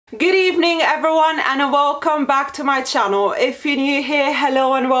Good evening everyone and welcome back to my channel. If you're new here,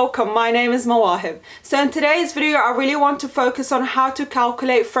 hello and welcome. My name is Mawahib. So in today's video I really want to focus on how to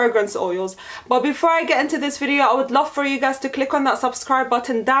calculate fragrance oils. But before I get into this video, I would love for you guys to click on that subscribe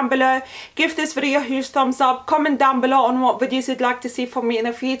button down below. Give this video a huge thumbs up. Comment down below on what videos you'd like to see from me in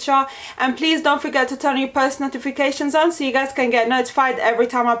the future. And please don't forget to turn your post notifications on so you guys can get notified every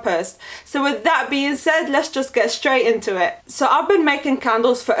time I post. So with that being said, let's just get straight into it. So I've been making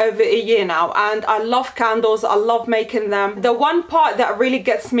candles for over a year now and I love candles. I love making them. The one part that really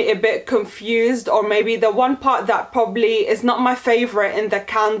gets me a bit confused, or maybe the one part that probably is not my favorite in the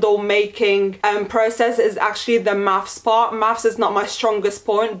candle making process, is actually the maths part. Maths is not my strongest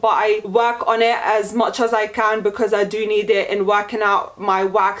point, but I work on it as much as I can because I do need it in working out my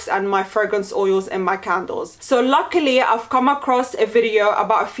wax and my fragrance oils in my candles. So luckily I've come across a video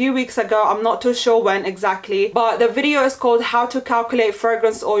about a few weeks ago, I'm not too sure when exactly, but the video is called How to Calculate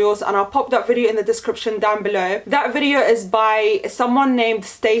Fragrance Oils, and I'll pop that video in the description down below. That video is by someone named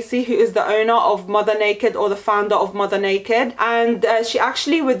Stacy, who is the owner of Mother Naked, or the founder of Mother Naked, and she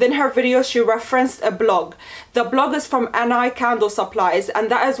actually, within her video, she referenced a blog. The blog is from NICandleSupplies,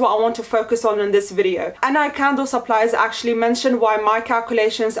 and that is what I want to focus on in this video. NICandleSupplies actually mentioned why my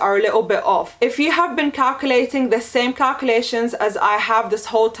calculations are a little bit off. If you have been calculating the same calculations as I have this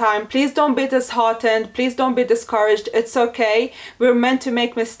whole time, please don't be disheartened, please don't be discouraged. It's okay. We're meant to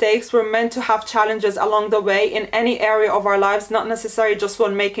make mistakes, we're meant to have challenges along the way in any area of our lives, not necessarily just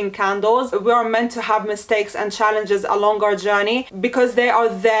when making candles. We are meant to have mistakes and challenges along our journey because they are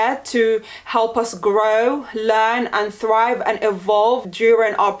there to help us grow, learn and thrive and evolve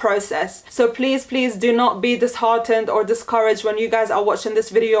during our process. So please do not be disheartened or discouraged when you guys are watching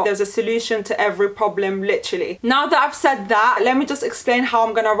this video. There's a solution to every problem, literally. Now that I've said that, let me just explain how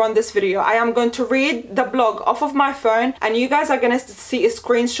I'm gonna run this video. I am going to read the blog off of my phone and you guys are gonna see a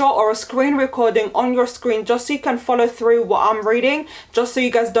screenshot or a screen recording on your screen just so you can follow through what I'm reading, just so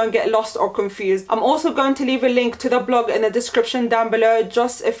you guys don't get lost or confused. I'm also going to leave a link to the blog in the description down below,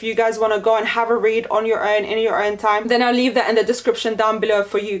 just if you guys want to go and have a read on your own in your own time, then I'll leave that in the description down below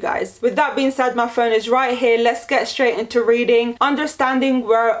for you guys. With that being said, my phone is right here. Let's get straight into reading, understanding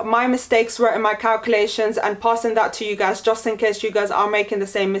where my mistakes were in my calculations and passing that to you guys just in case you guys are making the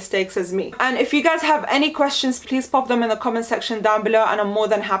same mistakes as me. And if you guys have any questions, please pop them in the comment section down below and I'm more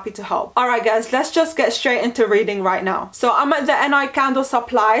than happy to help. Alright guys, let's just get straight into reading right now. So I'm at the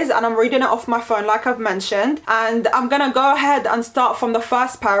NICandleSupplies and I'm reading it off my phone like I've mentioned, and I'm gonna go ahead and start from the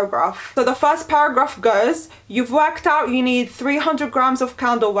first paragraph. So the first paragraph goes, you've worked out you need 300 grams of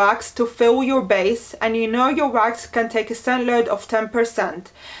candle wax to fill your base, and you know your wax can take a scent load of 10%.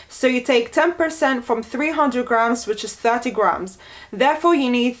 So you take 10% from 300 grams, which is 30 grams. Therefore you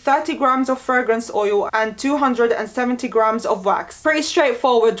need 30 grams of fragrance oil and 270 grams of wax. Pretty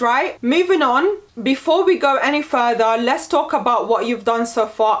straightforward, right? Moving on, before we go any further, let's talk about what you've done so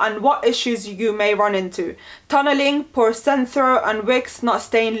far and what issues you may run into. Tunneling, poor scent throw, and wicks not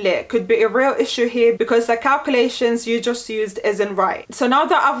staying lit could be a real issue here because the calculations you just used isn't right. So now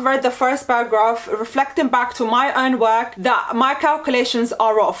that I've read the first paragraph, reflecting back to my own work, that my calculations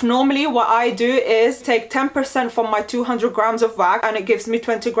are off. Normally what I do is take 10% from my 200 grams of wax and it gives me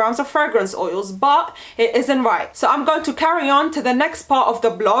 20 grams of fragrance oils, but it isn't right. So I'm going to carry on to the next part of the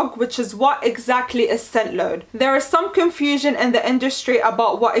blog, which is what exactly is scent load. There is some confusion in the industry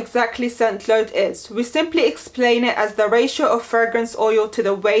about what exactly scent load is. We simply explain it as the ratio of fragrance oil to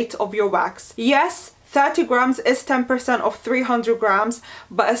the weight of your wax. Yes, 30 grams is 10% of 300 grams,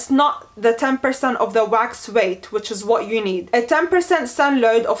 but it's not the 10% of the wax weight, which is what you need. A 10% scent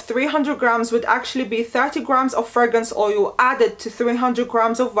load of 300 grams would actually be 30 grams of fragrance oil added to 300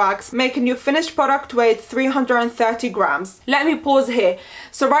 grams of wax, making your finished product weight 330 grams. Let me pause here.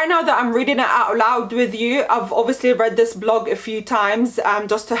 So right now that I'm reading it out loud with you, I've obviously read this blog a few times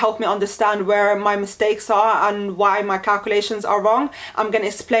just to help me understand where my mistakes are and why my calculations are wrong. I'm going to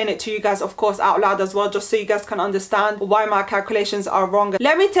explain it to you guys, of course, out loud as well, just so you guys can understand why my calculations are wrong.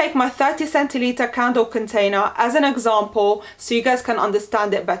 Let me take my 30 centiliter candle container as an example so you guys can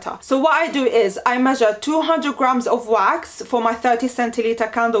understand it better. So what I do is I measure 200 grams of wax for my 30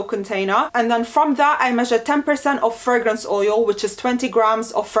 centiliter candle container, and then from that I measure 10% of fragrance oil, which is 20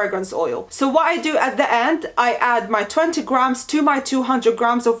 grams of fragrance oil. So what I do at the end, I add my 20 grams to my 200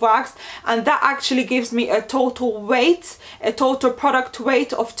 grams of wax, and that actually gives me a total weight, a total product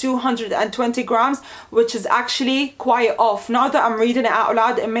weight of 220 grams, which is actually quite off. Now that I'm reading it out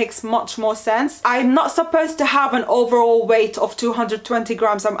loud, it makes much more sense. I'm not supposed to have an overall weight of 220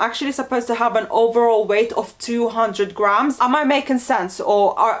 grams. I'm actually supposed to have an overall weight of 200 grams. Am I making sense,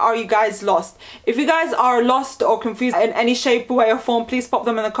 or are you guys lost? If you guys are lost or confused in any shape, way or form, please pop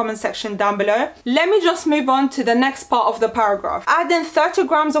them in the comment section down below. Let me just move on to the next part of the paragraph. Adding 30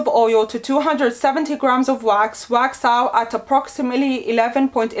 grams of oil to 270 grams of wax out at approximately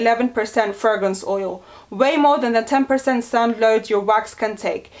 11.11% fragrance oil, way more than the 10% sand load your wax can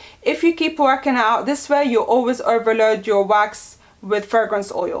take. If you keep working out this way, you always overload your wax with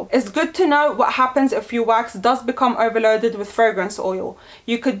fragrance oil. It's good to know what happens if your wax does become overloaded with fragrance oil.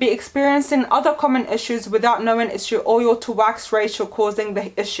 You could be experiencing other common issues without knowing it's your oil to wax ratio causing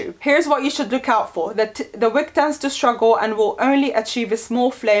the issue. Here's what you should look out for. The wick tends to struggle and will only achieve a small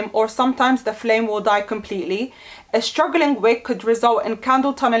flame, or sometimes the flame will die completely. A struggling wick could result in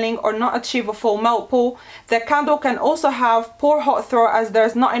candle tunneling or not achieve a full melt pool. The candle can also have poor hot throw as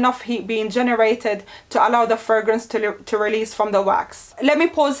there's not enough heat being generated to allow the fragrance to release from the wax. Let me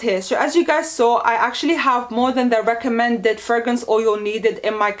pause here. So as you guys saw, I actually have more than the recommended fragrance oil needed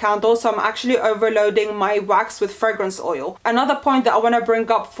in my candle, so I'm actually overloading my wax with fragrance oil. Another point that I want to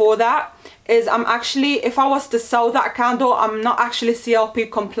bring up for that is I'm actually, if I was to sell that candle, I'm not actually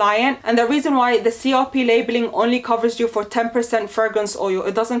CLP compliant, and the reason why, the CLP labeling only covers you for 10% fragrance oil.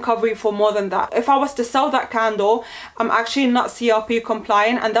 It doesn't cover you for more than that. If I was to sell that candle, I'm actually not CLP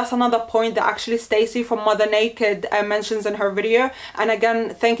compliant, and that's another point that actually Stacy from Mother Naked mentions in her video. And again,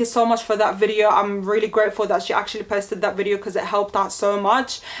 thank you so much for that video. I'm really grateful that she actually posted that video because it helped out so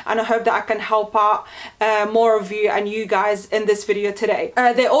much, and I hope that I can help out more of you and you guys in this video today.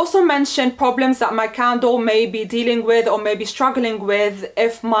 They also mentioned problems that my candle may be dealing with or may be struggling with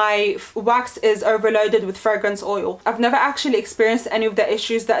if my wax is overloaded with fragrance oil. I've never actually experienced any of the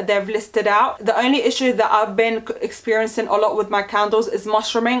issues that they've listed out. The only issue that I've been experiencing a lot with my candles is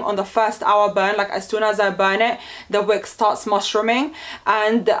mushrooming on the first hour burn. Like as soon as I burn it, the wick starts mushrooming,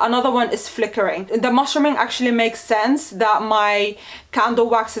 and another one is flickering. The mushrooming actually makes sense that my candle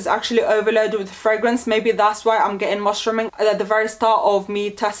wax is actually overloaded with fragrance. Maybe that's why I'm getting mushrooming at the very start of me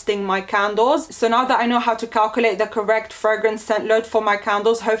testing my candles. So now that I know how to calculate the correct fragrance scent load for my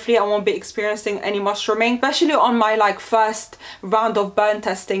candles, hopefully I won't be experiencing any mushrooming, especially on my like first round of burn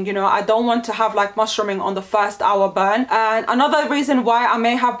testing. You know, I don't want to have like mushrooming on the first hour burn. And another reason why I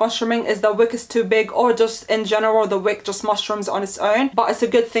may have mushrooming is the wick is too big, or just in general the wick just mushrooms on its own, but it's a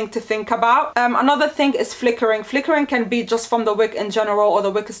good thing to think about. Another thing is flickering. Flickering can be just from the wick in general, or the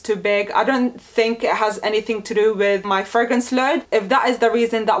wick is too big. I don't think it has anything to do with my fragrance load. If that is the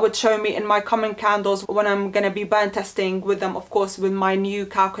reason, that would show me in my coming candles when I'm gonna be burn testing with them, of course with my new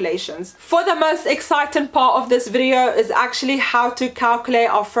calculations. For the most exciting part of this video is actually how to calculate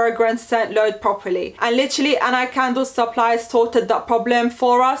our fragrance scent load properly, and literally NICandleSupplies sorted that problem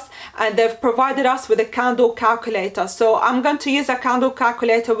for us, and they've provided us with a candle calculator. So I'm going to use a candle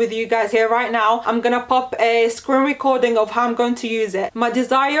calculator with you guys here right now. I'm gonna pop a screen recording of how I'm going to use it. My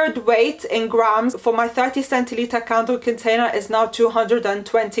desired weight in grams for my 30 centiliter candle container is now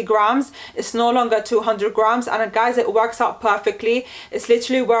 220 grams. It's no longer 200 grams, and guys, it works out perfectly. It's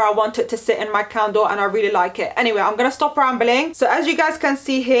literally where I want it to sit in my candle, and I really like it. Anyway, I'm gonna stop rambling. So as you guys can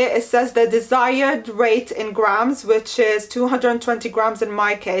see here, it says the desired rate in grams, which is 220 grams in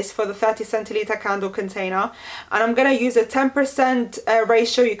my case for the 30 centiliter candle container, and I'm gonna use a 10%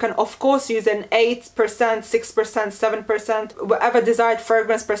 ratio. You can of course use an 8%, 6%, 7%, whatever desired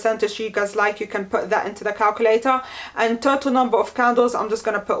fragrance percentage you guys like, you can put that into the calculator. And total number of candles, I'm just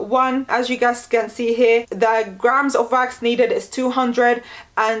gonna put 1. As you guys can see here, the grams of wax needed is 200,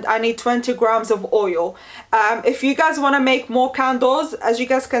 and I need 20 grams of oil. If you guys want to make more candles, as you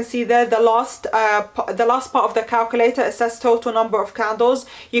guys can see there, the last part of the calculator, it says total number of candles.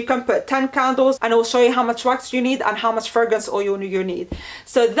 You can put 10 candles and it will show you how much wax you need and how much fragrance oil you need.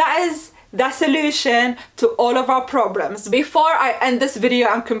 So that is the solution to all of our problems. Before I end this video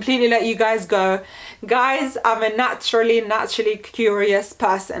and completely let you guys go, guys, I'm a naturally curious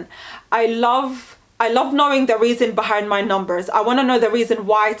person. I love knowing the reason behind my numbers. I want to know the reason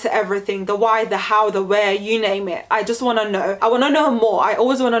why to everything, the why, the how, the where, you name it. I just want to know. I want to know more. I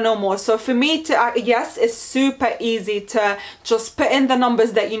always want to know more. So for me to, yes, it's super easy to just put in the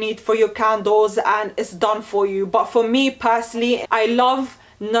numbers that you need for your candles and it's done for you. But for me personally, I love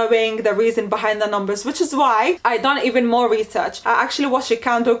knowing the reason behind the numbers, which is why I done even more research. I actually watched a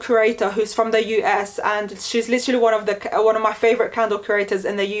candle creator who's from the US, and she's literally one of my favorite candle creators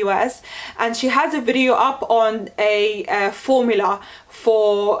in the US, and she has a video up on a formula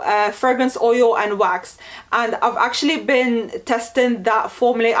for fragrance oil and wax, and I've actually been testing that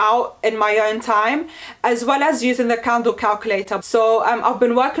formula out in my own time, as well as using the candle calculator. So I've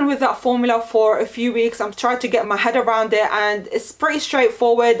been working with that formula for a few weeks. I'm trying to get my head around it, and it's pretty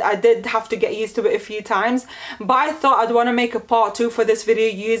straightforward. I did have to get used to it a few times, but I thought I'd want to make a part 2 for this video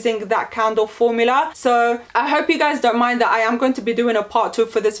using that candle formula. So I hope you guys don't mind that I am going to be doing a part 2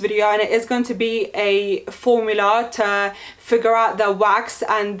 for this video, and it is going to be a formula to figure out the wax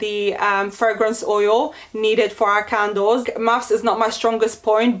and the fragrance oil needed for our candles. Maths is not my strongest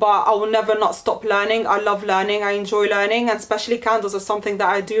point, but I will never not stop learning. I love learning, I enjoy learning, and especially candles are something that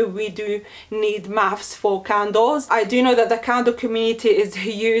I do. We do need maths for candles. I do know that the candle community is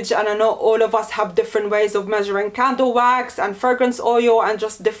huge, and I know all of us have different ways of measuring candle wax and fragrance oil, and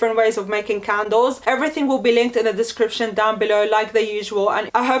just different ways of making candles. Everything will be linked in the description down below like the usual, and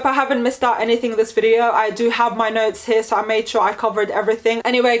I hope I haven't missed out anything in this video. I do have my notes here, so I made sure I covered everything.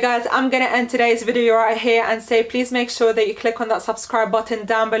 Anyway guys, I'm gonna end today's video right here and say please make sure that you click on that subscribe button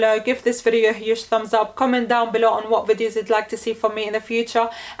down below, give this video a huge thumbs up, comment down below on what videos you'd like to see from me in the future,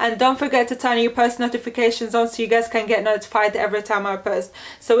 and don't forget to turn your post notifications on so you guys can get notified every time I post.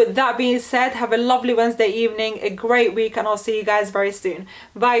 So with that being said, have a lovely Wednesday evening, a great week, and I'll see you guys very soon.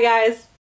 Bye guys.